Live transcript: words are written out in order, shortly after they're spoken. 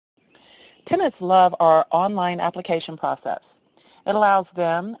Tenants love our online application process. It allows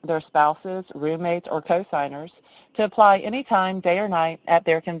them, their spouses, roommates, or co-signers to apply anytime, day or night, at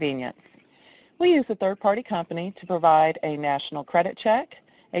their convenience. We use a third-party company to provide a national credit check,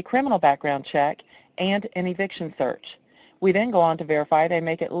 a criminal background check, and an eviction search. We then go on to verify they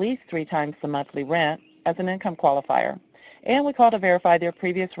make at least 3 times the monthly rent as an income qualifier, and we call to verify their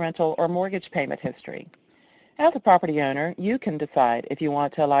previous rental or mortgage payment history. As a property owner, you can decide if you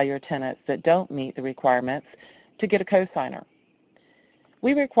want to allow your tenants that don't meet the requirements to get a cosigner.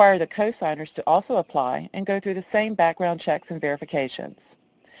 We require the cosigners to also apply and go through the same background checks and verifications.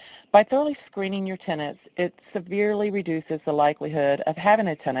 By thoroughly screening your tenants, it severely reduces the likelihood of having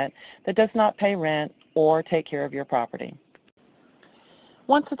a tenant that does not pay rent or take care of your property.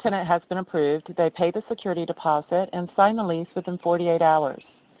 Once a tenant has been approved, they pay the security deposit and sign the lease within 48 hours.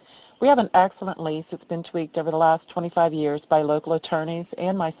 We have an excellent lease that's been tweaked over the last 25 years by local attorneys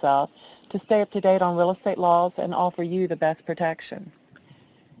and myself to stay up to date on real estate laws and offer you the best protection.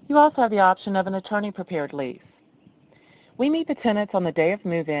 You also have the option of an attorney-prepared lease. We meet the tenants on the day of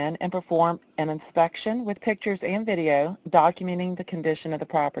move-in and perform an inspection with pictures and video documenting the condition of the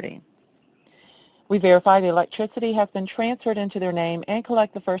property. We verify the electricity has been transferred into their name and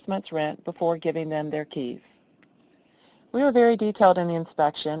collect the first month's rent before giving them their keys. We are very detailed in the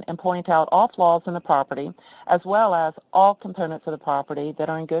inspection and point out all flaws in the property, as well as all components of the property that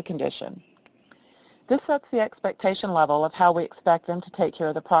are in good condition. This sets the expectation level of how we expect them to take care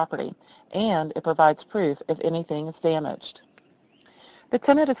of the property, and it provides proof if anything is damaged. The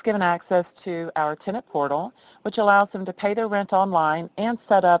tenant is given access to our tenant portal, which allows them to pay their rent online and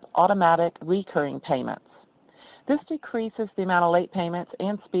set up automatic recurring payments. This decreases the amount of late payments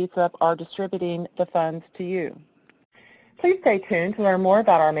and speeds up our distributing the funds to you. Please stay tuned to learn more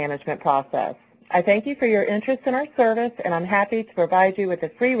about our management process. I thank you for your interest in our service, and I'm happy to provide you with a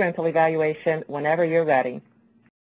free rental evaluation whenever you're ready.